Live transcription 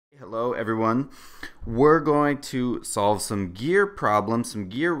Hello everyone. We're going to solve some gear problems, some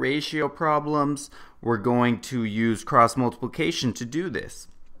gear ratio problems. We're going to use cross multiplication to do this.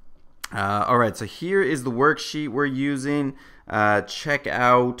 Alright, so here is the worksheet we're using. Check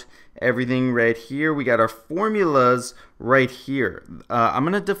out everything right here. We got our formulas right here. I'm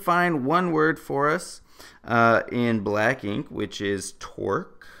going to define one word for us in black ink, which is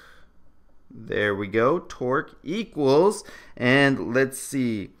torque. There we go. Torque equals, and let's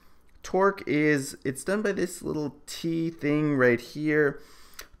see, torque is, it's done by this little T thing right here.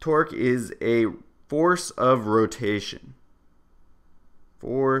 Torque is a force of rotation.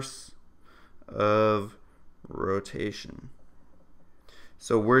 Force of rotation.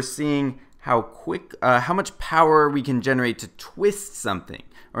 So we're seeing how quick, how much power we can generate to twist something,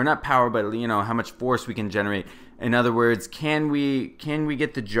 or not power, but how much force we can generate. In other words, can we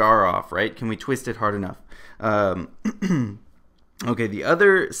get the jar off, right? Can we twist it hard enough? Okay, the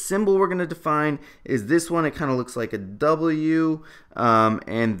other symbol we're going to define is this one. It kind of looks like a W,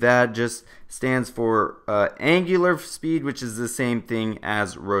 and that just stands for angular speed, which is the same thing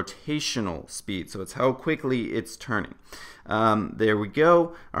as rotational speed. So it's how quickly it's turning. There we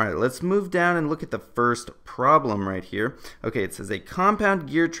go. All right, let's move down and look at the first problem right here. Okay, it says a compound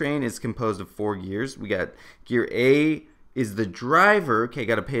gear train is composed of 4 gears. We got gear A is the driver. Okay,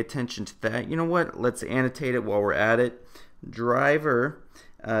 got to pay attention to that. You know what? Let's annotate it while we're at it. Driver,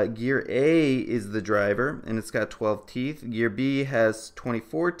 gear A is the driver, and it's got 12 teeth. Gear B has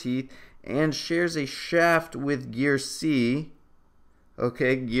 24 teeth and shares a shaft with gear C.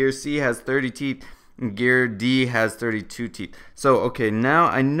 Okay, gear C has 30 teeth. Gear D has 32 teeth. So, okay, now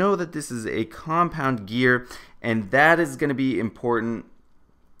I know that this is a compound gear, and that is going to be important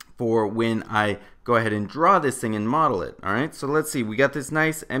for when I go ahead and draw this thing and model it. All right, so let's see. We got this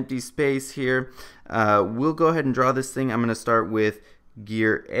nice empty space here. We'll go ahead and draw this thing. I'm going to start with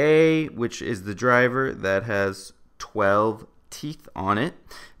gear A, which is the driver that has 12 teeth on it.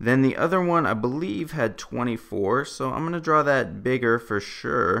 Then the other one, I believe, had 24, so I'm going to draw that bigger for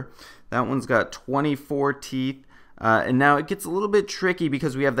sure. That one's got 24 teeth. And now it gets a little bit tricky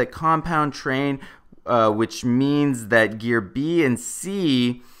because we have that compound train, which means that gear B and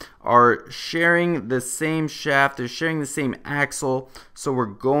C are sharing the same shaft. They're sharing the same axle. So we're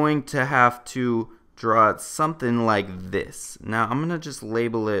going to have to draw something like this. Now I'm going to just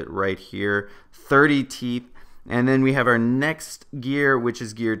label it right here, 30 teeth. And then we have our next gear, which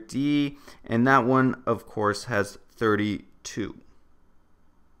is gear D. And that one, of course, has 32.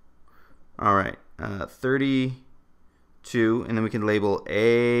 All right, 32, and then we can label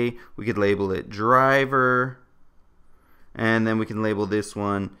A, we could label it driver, and then we can label this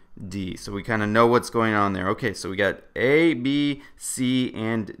one D. So we kind of know what's going on there. Okay, so we got A, B, C,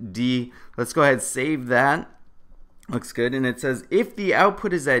 and D. Let's go ahead and save that. Looks good. And it says, if the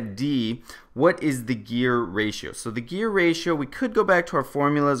output is at D, what is the gear ratio? So the gear ratio, we could go back to our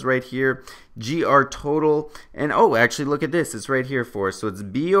formulas right here, GR total, and oh, actually look at this, it's right here for us. So it's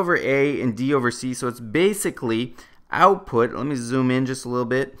B over A and D over C, so it's basically output. Let me zoom in just a little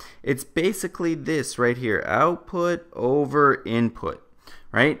bit. It's basically this right here, output over input,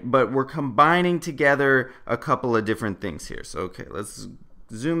 right? But we're combining together a couple of different things here. So okay, let's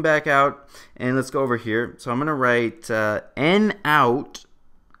zoom back out and let's go over here. So I'm going to write N out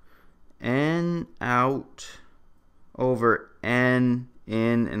over N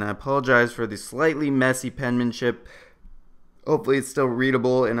in, and I apologize for the slightly messy penmanship. Hopefully it's still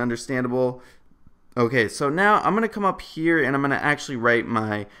readable and understandable. Okay, so now I'm going to come up here and I'm going to actually write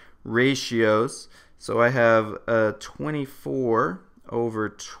my ratios. So I have 24 over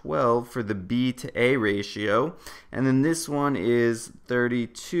 12 for the B to A ratio, and then this one is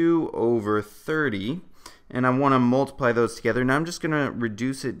 32 over 30, and I want to multiply those together. Now I'm just going to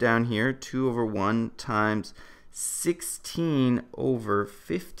reduce it down here, 2 over 1 times 16 over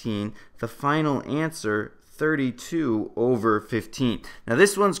 15, the final answer 32 over 15. Now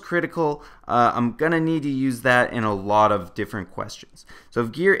this one's critical. I'm going to need to use that in a lot of different questions. So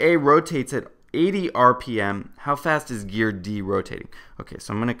if gear A rotates at 80 RPM, how fast is gear D rotating? Okay,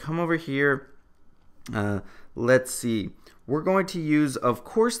 so I'm going to come over here. Let's see. We're going to use, of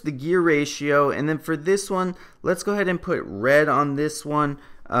course, the gear ratio, and then for this one, let's go ahead and put red on this one,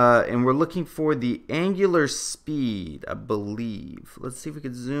 and we're looking for the angular speed, I believe. Let's see if we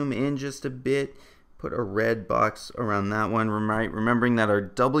could zoom in just a bit. Put a red box around that one, remembering that our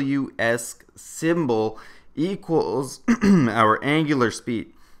WS symbol equals our angular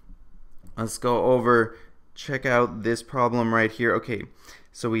speed. Let's go over, check out this problem right here. Okay,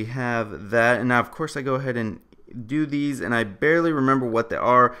 so we have that, and now of course I go ahead and do these, and I barely remember what they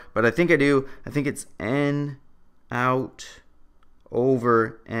are, but I think I do. I think it's N out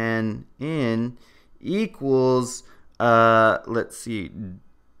over N equals, let's see,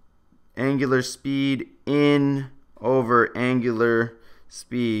 angular speed in over angular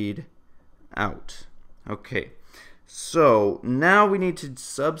speed out. Okay, so now we need to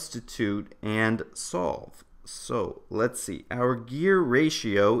substitute and solve. So let's see, our gear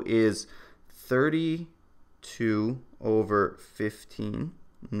ratio is 32 over 15,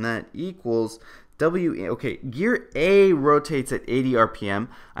 and that equals okay, gear A rotates at 80 RPM.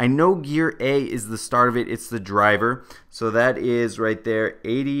 I know gear A is the start of it, it's the driver. So that is right there,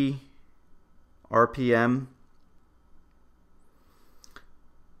 80 RPM.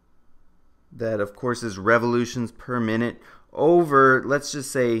 That, of course, is revolutions per minute over, let's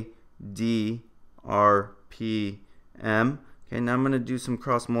just say, d RPM. Okay, now I'm going to do some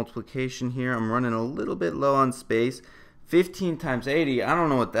cross multiplication here. I'm running a little bit low on space. 15 times 80, I don't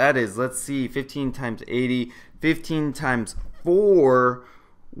know what that is. Let's see, 15 times 80, 15 times 4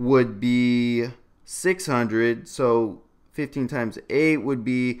 would be 600. So 15 times 8 would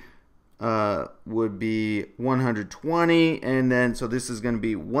be 120, and then so this is going to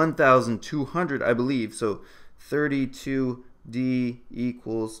be 1,200, I believe. So 32D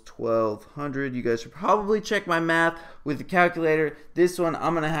equals 1,200. You guys should probably check my math with the calculator. This one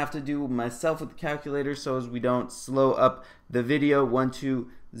I'm going to have to do myself with the calculator so as we don't slow up the video.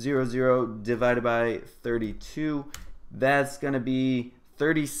 1200 divided by 32. That's going to be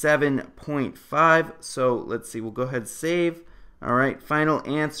 37.5. So let's see, we'll go ahead and save. All right, final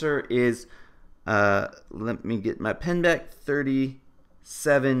answer is, let me get my pen back,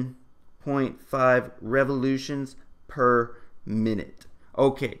 37.5 revolutions per minute.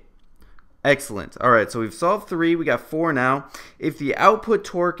 Okay, excellent. All right, so we've solved 3. We got 4 now. If the output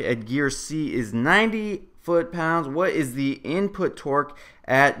torque at gear C is 90 foot-pounds, what is the input torque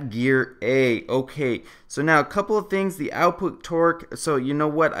at gear A? Okay, so now a couple of things. The output torque, so you know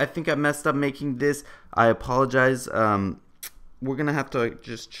what? I think I messed up making this. I apologize. We're going to have to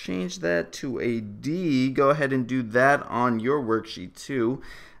just change that to a D. Go ahead and do that on your worksheet too.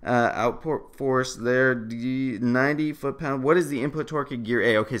 Output force there, D, 90 foot-pound. What is the input torque at gear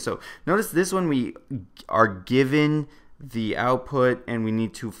A? Okay, so notice this one we are given the output and we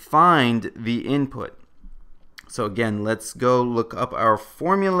need to find the input. So again, let's go look up our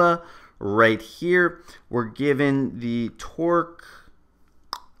formula right here. We're given the torque.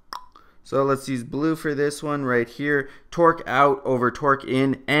 So let's use blue for this one right here. Torque out over torque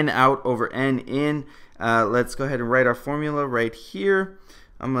in, N out over N in. Let's go ahead and write our formula right here.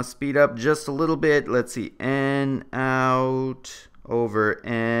 I'm going to speed up just a little bit. Let's see, N out over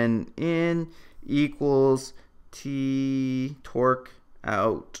N in equals T torque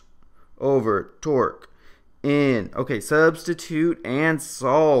out over torque in. Okay, substitute and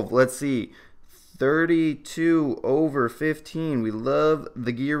solve. Let's see. 32 over 15. We love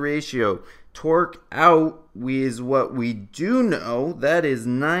the gear ratio. Torque out is what we do know. That is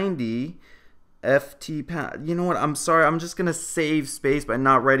 90 FT pound. You know what? I'm sorry. I'm just going to save space by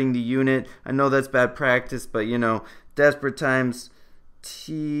not writing the unit. I know that's bad practice, but you know, desperate times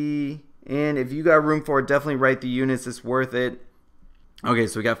T. And if you got room for it, definitely write the units. It's worth it. Okay,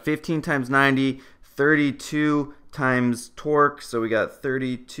 so we got 15 times 90, 32 times torque. So we got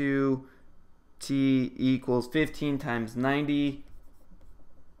 32 T equals 15 times 90.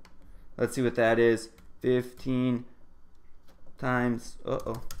 Let's see what that is. 15 times,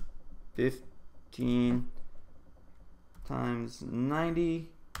 15 times 90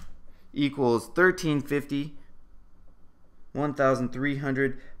 equals 1350.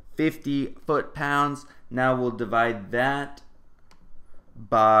 1,350 foot-pounds. Now we'll divide that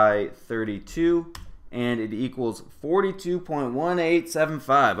by 32. And it equals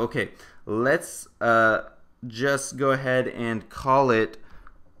 42.1875. Okay, let's just go ahead and call it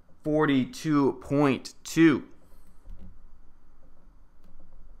 42.2.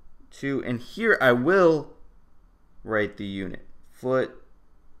 And here I will write the unit. Foot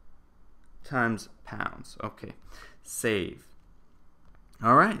times pounds. Okay, save.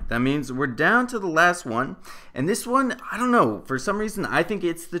 All right, that means we're down to the last one. And this one, I don't know, for some reason I think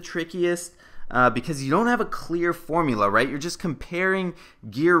it's the trickiest. Because you don't have a clear formula, right? You're just comparing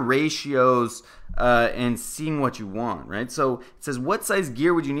gear ratios and seeing what you want, right? So it says, what size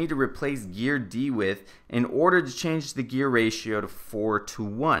gear would you need to replace gear D with in order to change the gear ratio to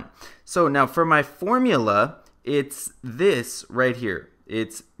 4:1? So now for my formula, it's this right here.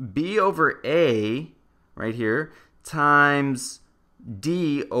 It's B over A right here times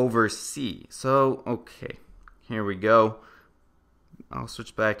D over C. So, okay, here we go. I'll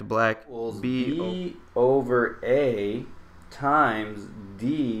switch back to black. B over A times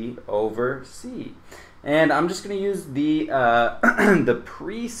D over C. And I'm just going to use the the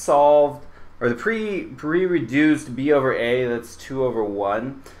pre-solved or the pre-reduced b over a, that's 2 over 1.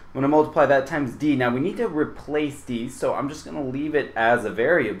 I'm going to multiply that times d. Now we need to replace d, so I'm just going to leave it as a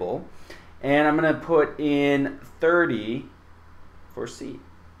variable. And I'm going to put in 30 for c.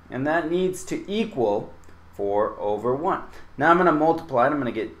 And that needs to equal 4 over 1. Now I'm going to multiply it. I'm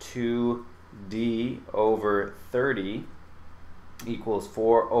going to get 2d over 30 equals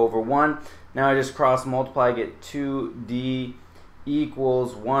 4 over 1. Now I just cross multiply, I get 2d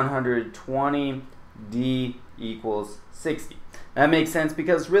equals 120, d equals 60. That makes sense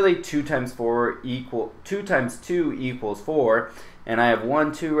because really 2 times 2 equals 4, and I have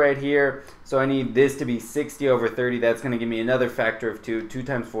 1, 2 right here, so I need this to be 60 over 30. That's going to give me another factor of 2. 2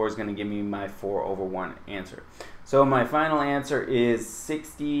 times 4 is going to give me my 4 over 1 answer. So my final answer is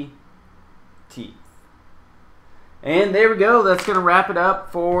 60 teeth. And there we go. That's going to wrap it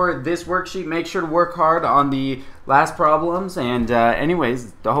up for this worksheet. Make sure to work hard on the last problems. And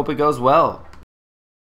anyways, I hope it goes well.